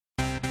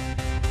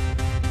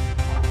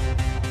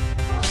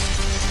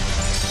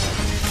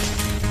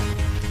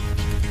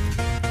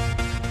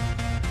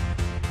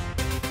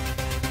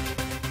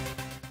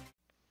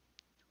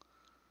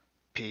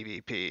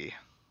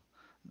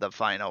The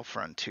final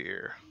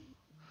frontier.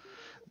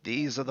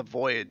 These are the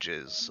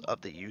voyages of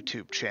the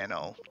YouTube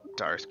channel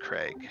Darth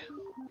Craig.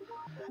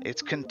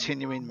 Its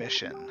continuing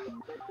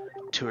mission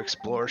to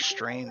explore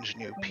strange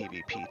new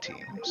PvP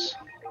teams,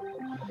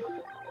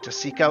 to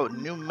seek out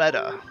new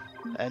meta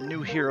and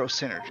new hero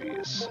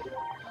synergies,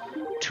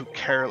 to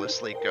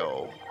carelessly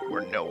go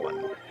where no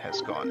one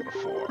has gone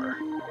before.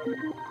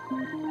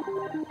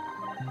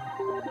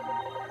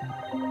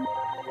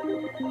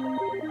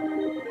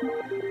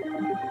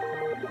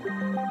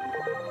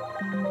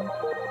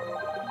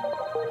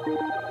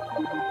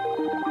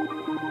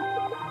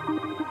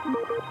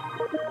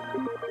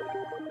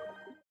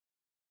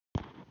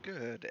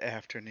 Good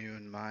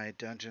afternoon, my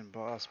dungeon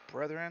boss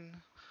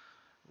brethren.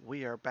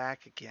 We are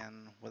back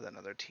again with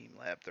another Team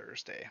Lab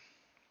Thursday.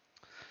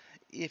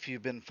 If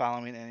you've been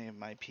following any of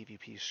my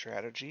PvP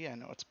strategy, I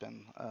know it's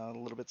been a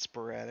little bit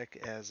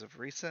sporadic as of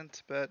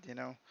recent, but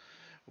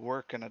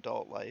work and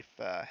adult life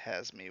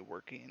has me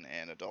working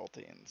and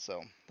adulting,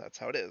 so that's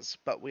how it is.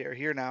 But we are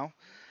here now.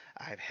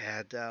 I've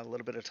had a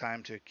little bit of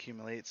time to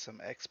accumulate some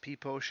XP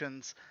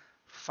potions.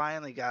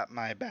 Finally got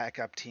my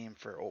backup team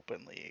for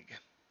Open League.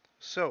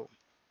 So,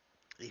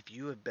 if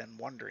you have been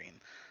wondering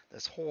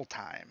this whole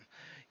time,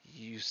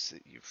 you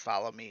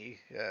follow me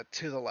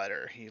to the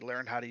letter. You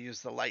learned how to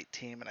use the light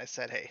team, and I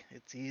said, hey,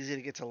 it's easy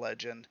to get to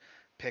legend.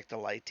 Pick the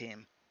light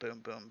team. Boom,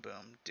 boom,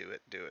 boom. Do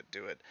it, do it,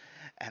 do it.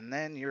 And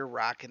then you're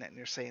rocking it, and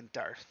you're saying,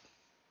 Darth,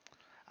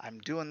 I'm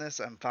doing this.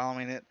 I'm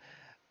following it.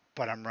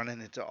 But I'm running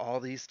into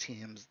all these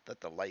teams that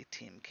the light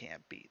team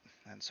can't beat.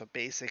 And so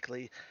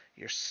basically,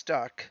 you're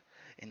stuck,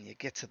 and you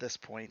get to this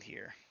point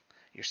here.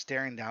 You're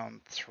staring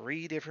down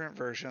three different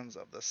versions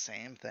of the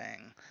same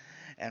thing.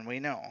 And we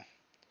know,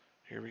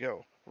 here we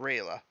go,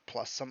 Rayla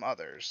plus some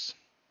others.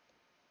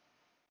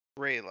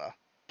 Rayla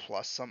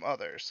plus some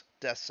others.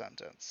 Death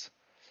sentence.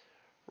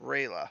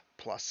 Rayla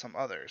plus some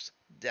others.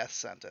 Death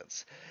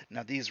sentence.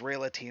 Now these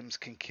Rayla teams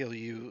can kill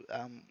you.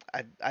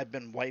 I've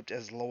been wiped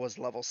as low as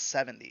level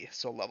 70.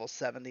 So level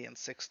 70 and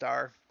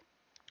 6-star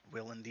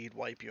will indeed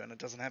wipe you, and it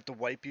doesn't have to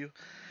wipe you.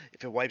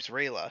 If it wipes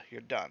Rayla,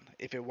 you're done.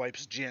 If it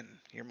wipes Jin,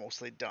 you're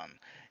mostly done.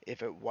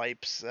 If it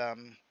wipes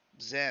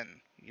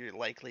Zen, you're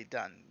likely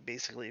done.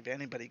 Basically, if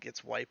anybody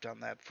gets wiped on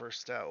that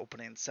first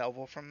opening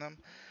salvo from them,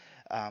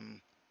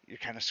 um, you're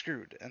kind of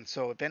screwed. And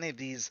so if any of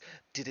these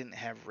didn't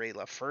have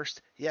Rayla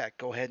first, yeah,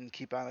 go ahead and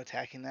keep on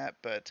attacking that.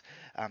 But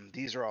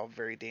these are all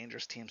very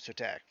dangerous teams to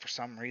attack. For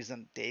some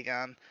reason,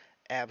 Dagon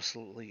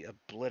absolutely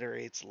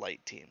obliterates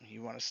light team.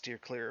 You want to steer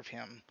clear of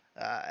him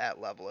at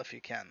level if you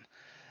can.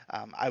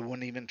 I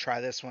wouldn't even try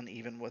this one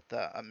even with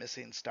a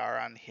missing star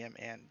on him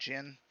and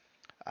Jin,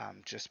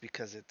 just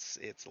because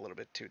it's a little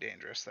bit too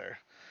dangerous there.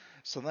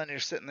 So then you're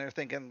sitting there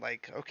thinking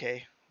like,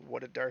 okay,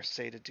 what did Darth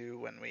say to do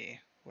when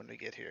we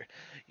get here?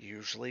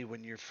 Usually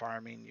when you're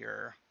farming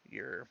your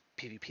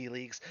PvP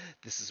leagues,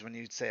 this is when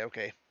you'd say,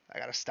 okay, I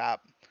gotta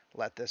stop,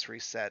 let this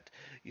reset.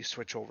 You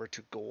switch over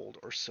to gold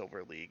or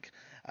silver league.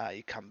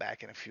 You come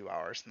back in a few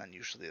hours, and then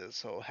usually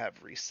this will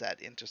have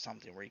reset into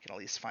something where you can at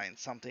least find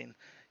something,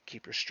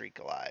 keep your streak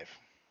alive.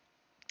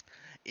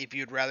 If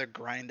you'd rather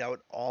grind out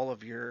all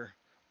of your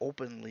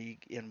open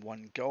league in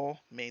one go,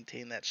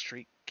 maintain that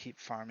streak, keep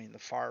farming the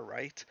far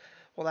right,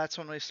 well, that's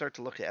when we start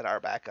to look at our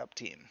backup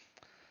team.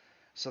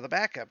 So the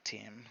backup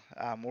team,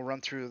 we'll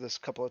run through this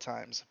a couple of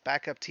times.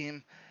 Backup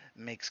team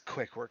makes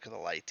quick work of the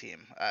light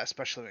team,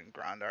 especially when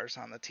Grondar's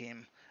on the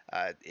team.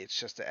 It's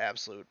just an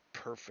absolute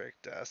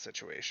perfect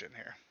situation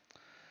here.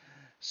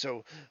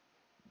 So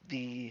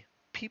the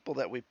people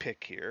that we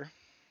pick here,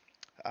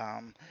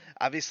 um,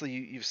 obviously,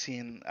 you've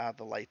seen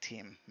the light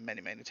team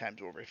many, many times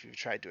over. If you've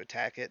tried to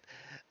attack it,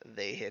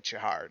 they hit you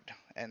hard.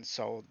 And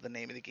so the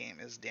name of the game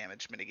is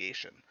damage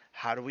mitigation.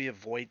 How do we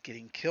avoid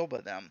getting killed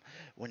by them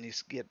when you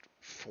get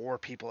four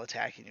people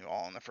attacking you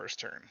all in the first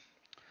turn?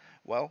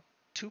 Well,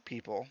 two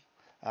people,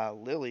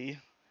 Lily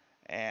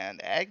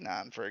and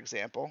Agnon, for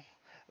example,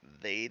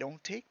 they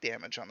don't take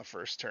damage on the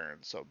first turn.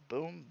 So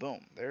boom,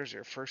 boom, there's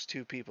your first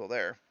two people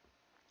there.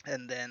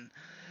 And then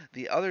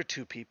the other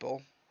two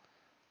people,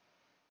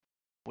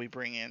 we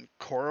bring in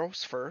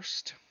Koros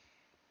first,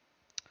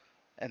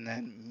 and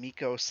then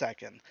Miko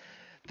second.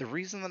 The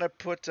reason that I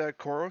put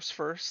Koros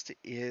first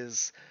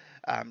is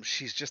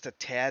she's just a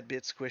tad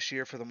bit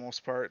squishier for the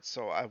most part,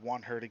 so I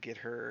want her to get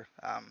her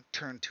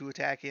turn 2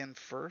 attack in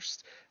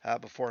first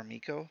before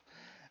Miko.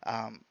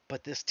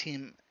 But this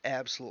team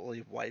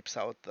absolutely wipes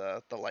out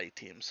the light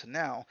team. So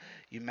now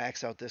you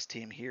max out this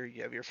team here.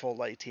 You have your full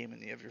light team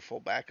and you have your full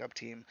backup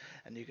team,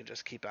 and you can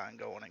just keep on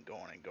going and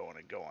going and going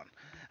and going.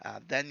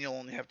 Then you'll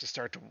only have to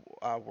start to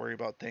worry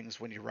about things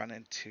when you run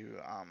into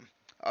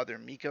other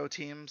Miko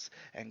teams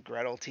and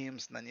Gretel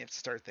teams, and then you have to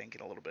start thinking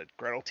a little bit.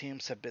 Gretel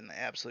teams have been the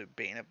absolute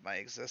bane of my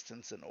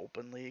existence in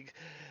Open League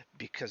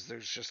because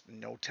there's just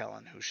no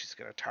telling who she's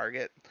going to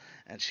target,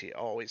 and she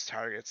always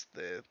targets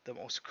the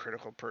most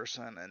critical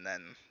person, and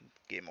then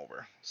game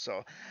over.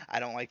 So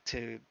I don't like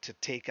to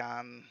take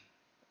on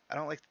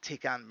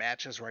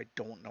matches where I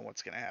don't know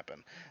what's going to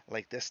happen.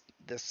 Like this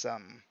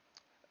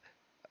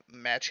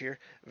match here,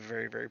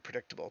 very, very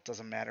predictable. It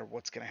doesn't matter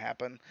what's going to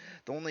happen.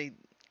 The only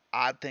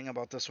odd thing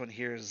about this one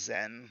here is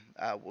Zen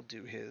will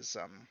do his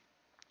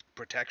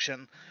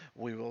protection.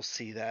 We will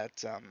see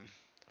that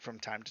from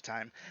time to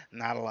time.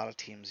 Not a lot of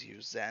teams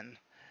use Zen,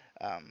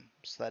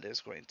 so that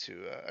is going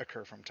to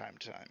occur from time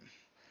to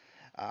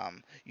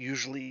time.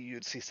 Usually,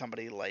 you'd see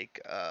somebody like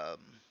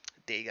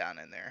Dagon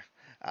in there.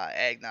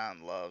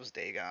 Agnon loves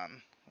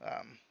Dagon.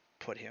 Um,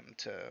 put him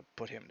to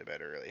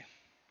bed early.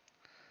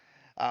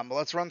 But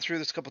let's run through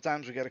this a couple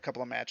times. We got a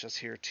couple of matches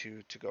here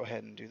to go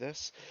ahead and do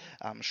this.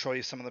 Show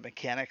you some of the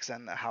mechanics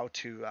and how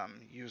to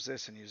use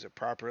this and use it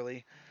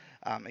properly.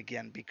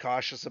 Again, be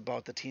cautious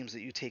about the teams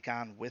that you take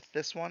on with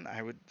this one.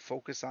 I would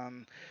focus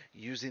on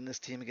using this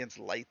team against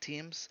light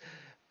teams.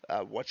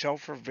 Watch out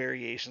for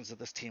variations of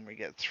this team where you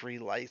get three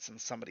lights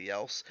and somebody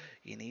else.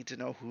 You need to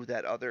know who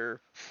that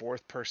other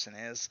fourth person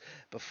is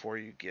before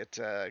you get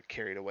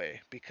carried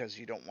away, because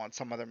you don't want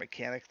some other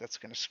mechanic that's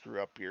going to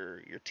screw up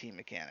your team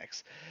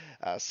mechanics.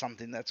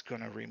 Something that's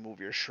going to remove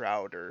your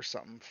shroud or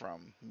something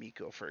from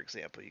Miko, for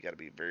example. You got to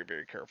be very,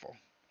 very careful.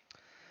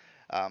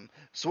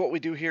 So what we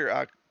do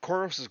here,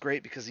 Koros is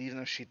great because even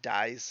if she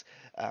dies,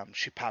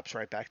 she pops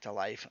right back to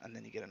life, and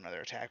then you get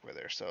another attack with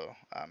her. So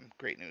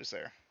great news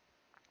there.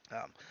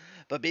 Um,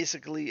 but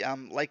basically,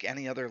 like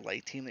any other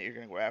light team that you're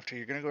going to go after,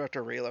 you're going to go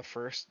after Rayla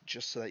first,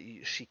 just so that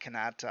she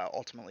cannot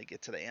ultimately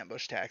get to the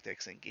ambush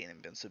tactics and gain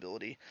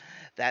invincibility.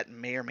 That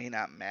may or may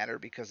not matter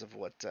because of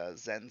what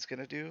Zen's going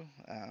to do.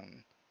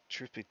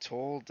 Truth be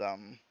told,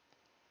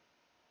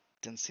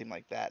 didn't seem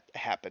like that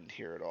happened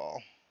here at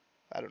all.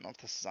 I don't know if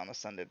this is on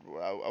Ascended.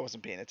 I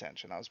wasn't paying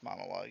attention. I was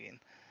monologuing.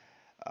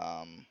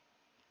 Um,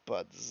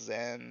 but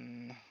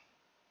Zen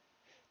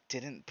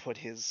didn't put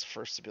his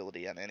first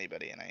ability on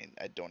anybody, and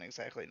I don't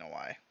exactly know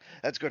why.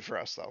 That's good for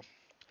us, though.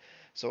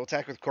 So we'll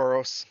attack with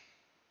Koros.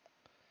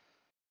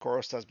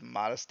 Koros does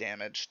modest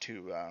damage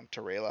to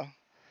Rayla.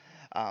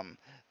 Um,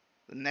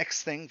 the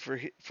next thing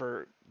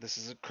for this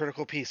is a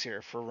critical piece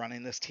here for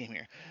running this team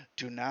here.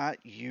 Do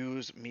not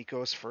use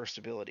Miko's first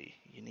ability.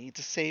 You need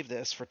to save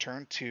this for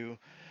turn 2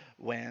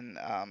 when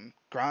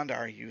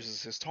Grandar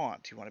uses his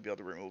taunt. You want to be able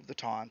to remove the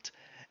taunt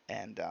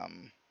and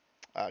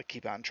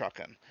keep on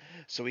trucking.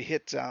 So we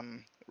hit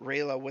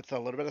Rayla with a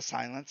little bit of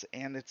silence,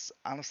 and it's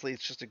honestly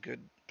it's just a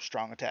good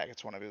strong attack.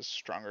 It's one of his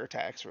stronger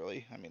attacks,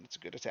 really. I mean, it's a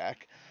good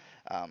attack.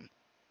 Um,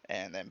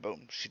 and then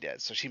boom, she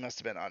dead. So she must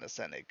have been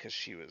unascended because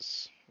she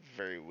was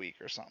very weak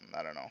or something.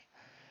 I don't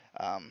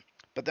know.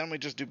 But then we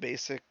just do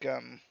basic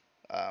S1,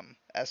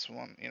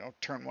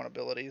 turn 1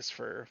 abilities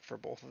for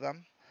both of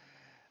them.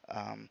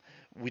 Um,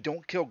 we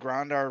don't kill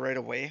Grandar right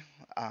away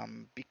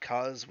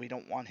because we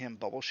don't want him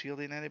bubble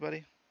shielding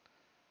anybody.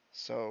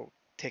 So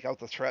take out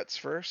the threats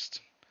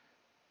first.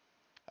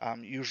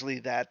 Usually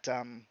that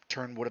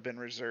turn would have been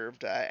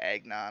reserved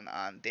Agnon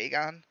on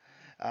Dagon.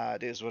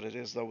 It is what it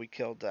is, though. We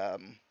killed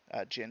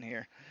Jin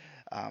here.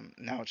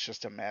 Now it's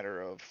just a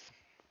matter of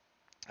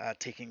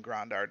taking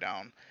Grandar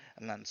down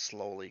and then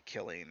slowly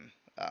killing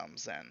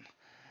Zen.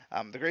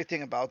 The great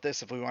thing about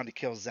this, if we want to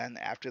kill Zen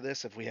after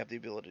this, if we have the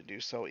ability to do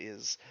so,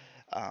 is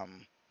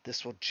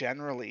this will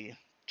generally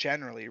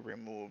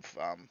remove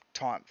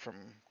taunt from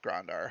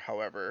Grandar.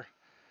 However,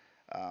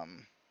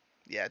 um,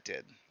 yeah, it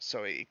did.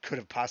 So it could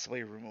have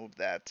possibly removed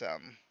that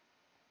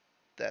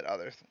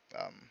other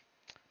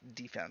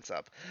defense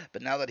up.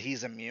 But now that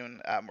he's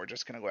immune, we're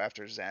just gonna go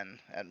after Zen,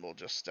 and we'll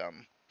just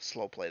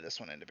slow play this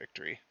one into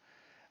victory.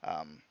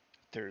 Um,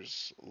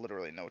 there's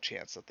literally no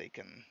chance that they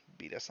can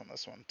beat us on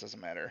this one.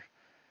 Doesn't matter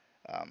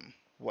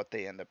what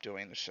they end up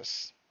doing. It's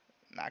just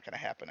not gonna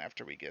happen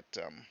after we get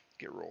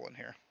rolling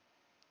here.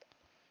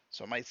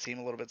 So it might seem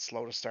a little bit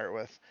slow to start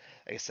with.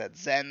 Like I said,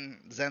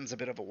 Zen's a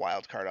bit of a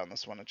wild card on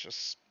this one. It's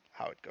just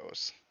how it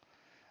goes.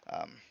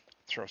 Um,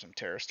 throw some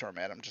Terror Storm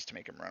at him just to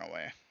make him run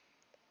away.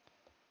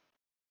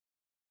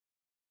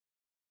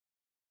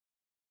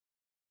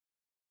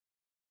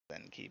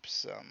 Then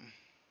keeps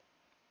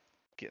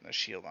getting a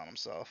shield on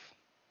himself.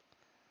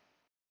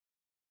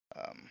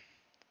 Um,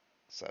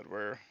 said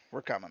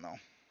we're coming though.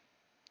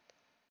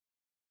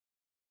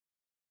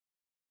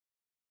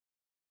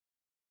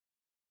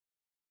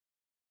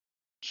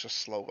 It's just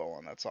slow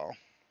going. That's all.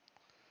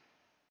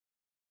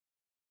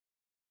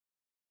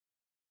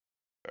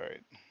 All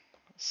right.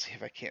 Let's see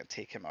if I can't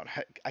take him out.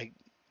 I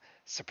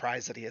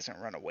surprised that he hasn't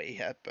run away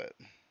yet, but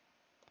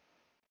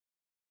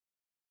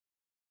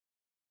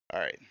all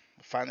right.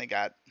 Finally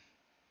got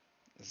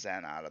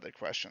Zen out of the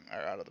question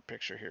or out of the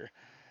picture here.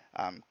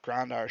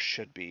 Grandar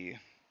should be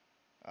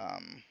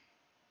um,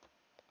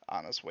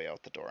 on his way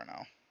out the door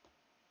now.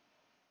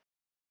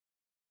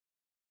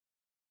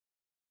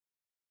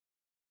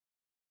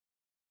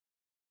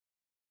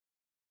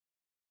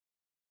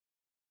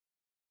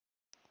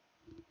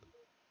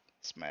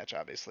 This match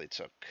obviously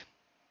took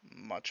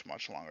much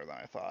longer than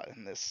I thought,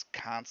 and this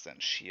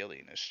constant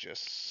shielding is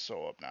just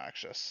so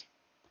obnoxious.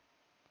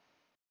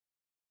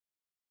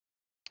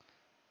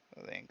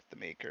 I think the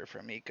maker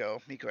for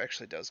Miko. Miko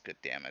actually does good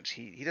damage.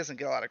 He doesn't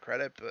get a lot of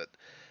credit, but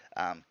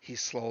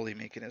he's slowly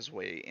making his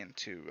way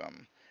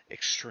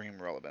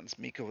extreme relevance.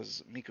 Miko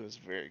was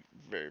very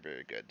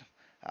very good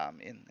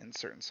in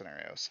certain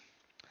scenarios.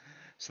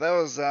 So that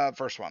was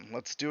first one.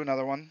 Let's do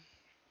another one.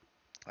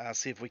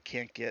 See if we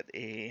can't get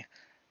a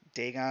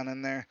Dagon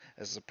in there.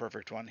 This is a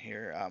perfect one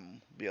here.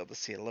 Be able to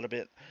see a little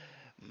bit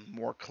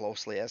more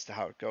closely as to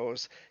how it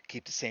goes.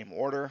 Keep the same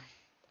order.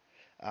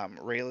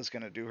 Rayla's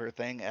going to do her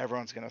thing.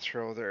 Everyone's going to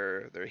throw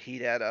their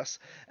heat at us,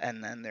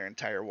 and then their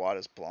entire wad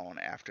is blown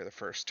after the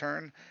first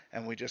turn,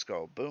 and we just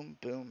go boom,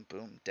 boom,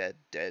 boom, dead,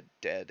 dead,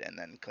 dead, and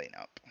then clean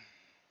up.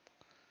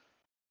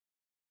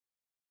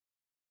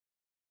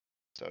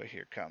 So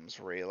here comes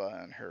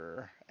Rayla and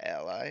her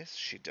allies.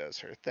 She does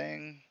her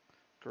thing.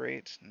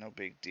 Great, no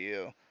big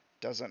deal.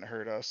 Doesn't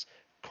hurt us.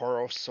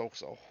 Koros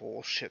soaks a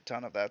whole shit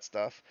ton of that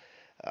stuff.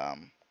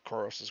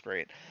 Koros is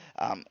great.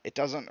 It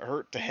doesn't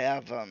hurt to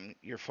have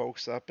your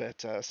folks up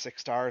at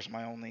 6 stars.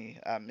 My only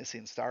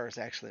missing star is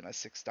actually my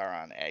 6 star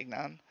on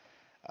Agnon.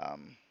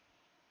 Um,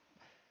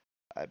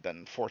 I've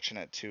been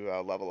fortunate to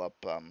level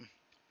up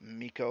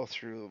Miko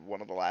through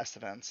one of the last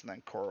events, and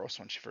then Koros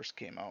when she first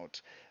came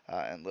out,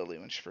 and Lily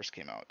when she first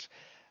came out.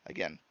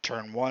 Again,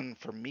 turn one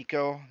for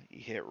Miko,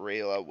 you hit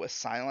Rayla with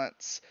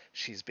silence.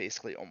 She's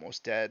basically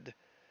almost dead.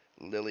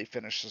 Lily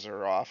finishes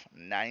her off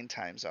 9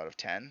 times out of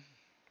 10.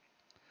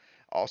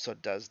 Also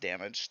does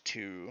damage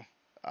to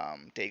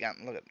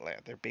Dagon. Look at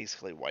that, they're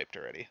basically wiped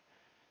already.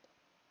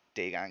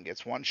 Dagon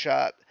gets one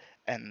shot,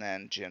 and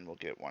then Jin will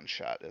get one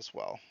shot as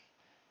well.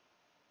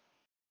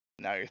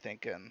 Now you're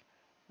thinking,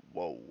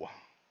 whoa,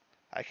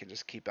 I can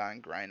just keep on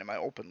grinding my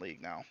open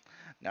league now.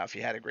 Now, if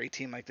you had a great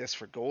team like this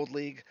for Gold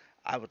League,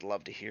 I would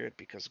love to hear it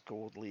because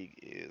Gold League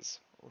is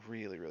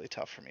really, really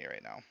tough for me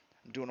right now.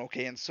 I'm doing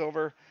okay in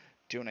Silver,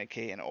 doing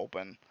okay in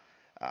Open,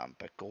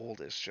 but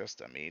Gold is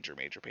just a major,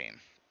 major pain.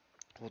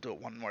 We'll do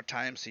it one more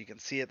time so you can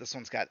see it. This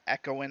one's got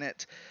Echo in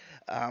it.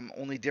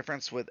 Only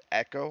difference with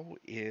Echo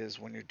is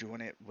when you're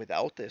doing it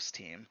without this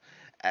team,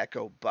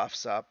 Echo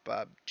buffs up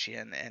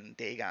Jin and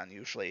Dagon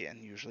usually,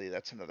 and usually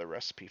that's another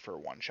recipe for a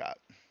one shot.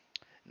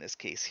 In this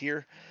case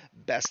here,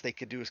 best they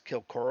could do is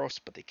kill Koros,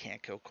 but they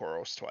can't kill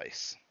Koros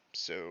twice.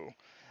 So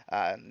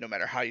no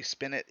matter how you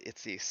spin it,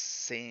 it's the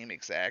same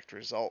exact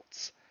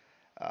results.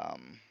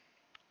 Um,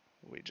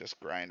 we just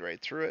grind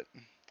right through it.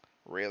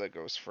 Rayla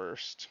goes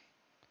first.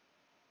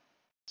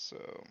 So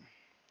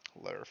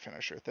let her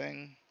finish her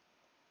thing.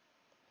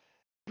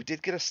 We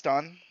did get a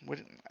stun.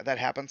 That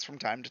happens from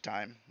time to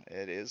time.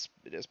 It is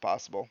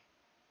possible.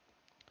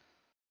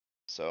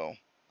 So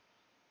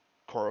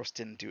Koros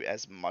didn't do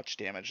as much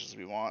damage as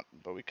we want,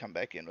 but we come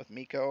back in with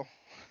Miko.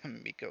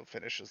 Miko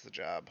finishes the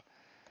job.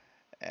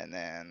 And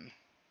then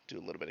do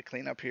a little bit of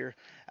cleanup here.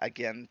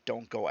 Again,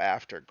 don't go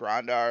after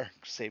Grandar.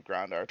 Save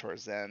Grandar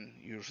towards then.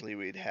 Usually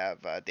we'd have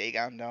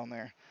Dagon down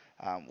there.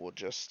 We'll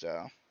just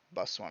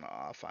bust one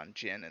off on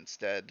Jin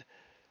instead.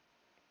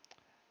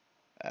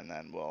 And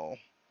then we'll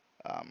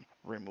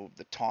remove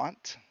the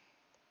taunt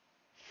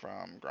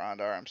from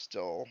Grandar. I'm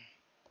still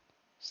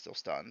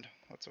stunned.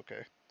 That's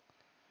okay.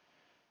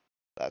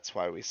 That's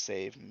why we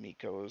save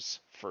Miko's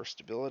first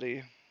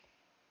ability.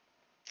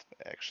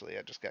 Actually,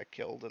 I just got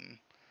killed and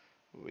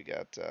we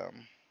got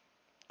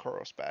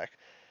Koros back.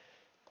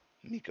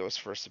 Miko's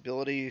first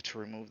ability to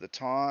remove the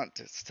taunt.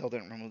 It still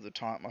didn't remove the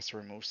taunt. Must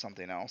remove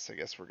something else. I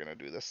guess we're going to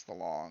do this the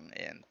long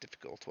and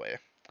difficult way.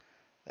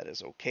 That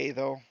is okay,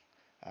 though.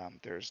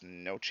 There's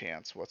no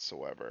chance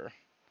whatsoever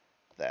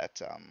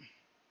that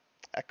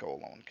Echo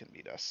alone can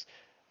beat us.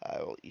 I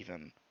will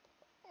even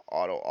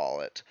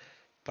auto-all it.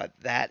 But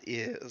that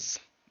is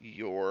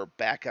your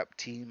backup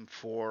team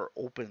for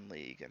Open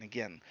League. And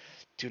again,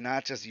 do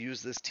not just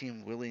use this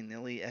team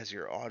willy-nilly as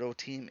your auto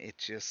team.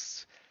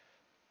 It's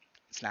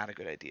not a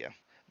good idea.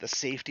 The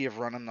safety of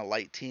running the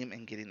light team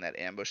and getting that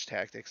ambush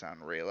tactics on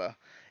Rayla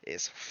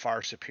is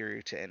far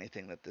superior to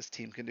anything that this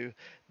team can do.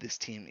 This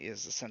team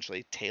is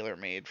essentially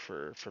tailor-made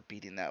for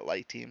beating that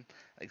light team.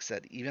 Like I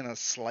said, even a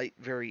slight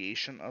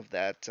variation of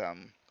that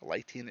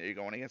light team that you're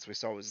going against, we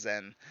saw with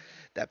Zen,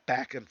 that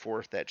back and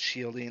forth, that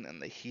shielding and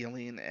the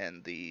healing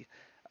and the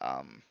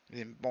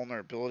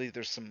vulnerability.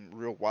 There's some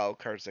real wild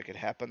cards that could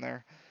happen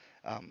there.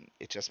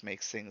 It just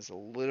makes things a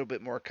little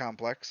bit more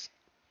complex.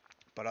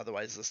 But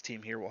otherwise, this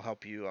team here will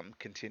help you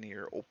continue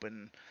your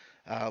open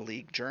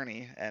league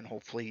journey and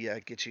hopefully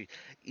get you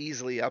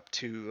easily up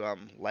to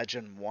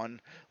Legend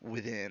 1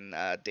 within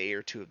a day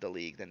or two of the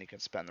league. Then you can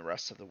spend the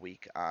rest of the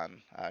week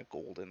on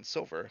gold and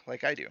silver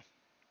like I do.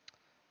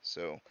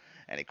 So,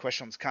 any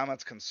questions,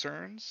 comments,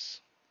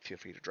 concerns, feel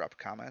free to drop a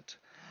comment.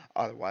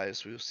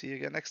 Otherwise, we will see you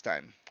again next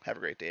time. Have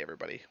a great day,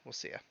 everybody. We'll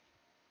see you.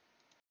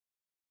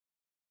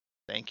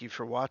 Thank you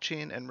for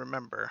watching, and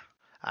remember,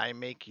 I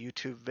make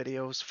YouTube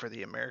videos for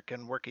the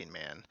American working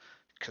man,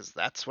 because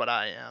that's what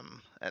I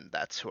am, and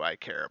that's who I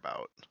care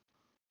about.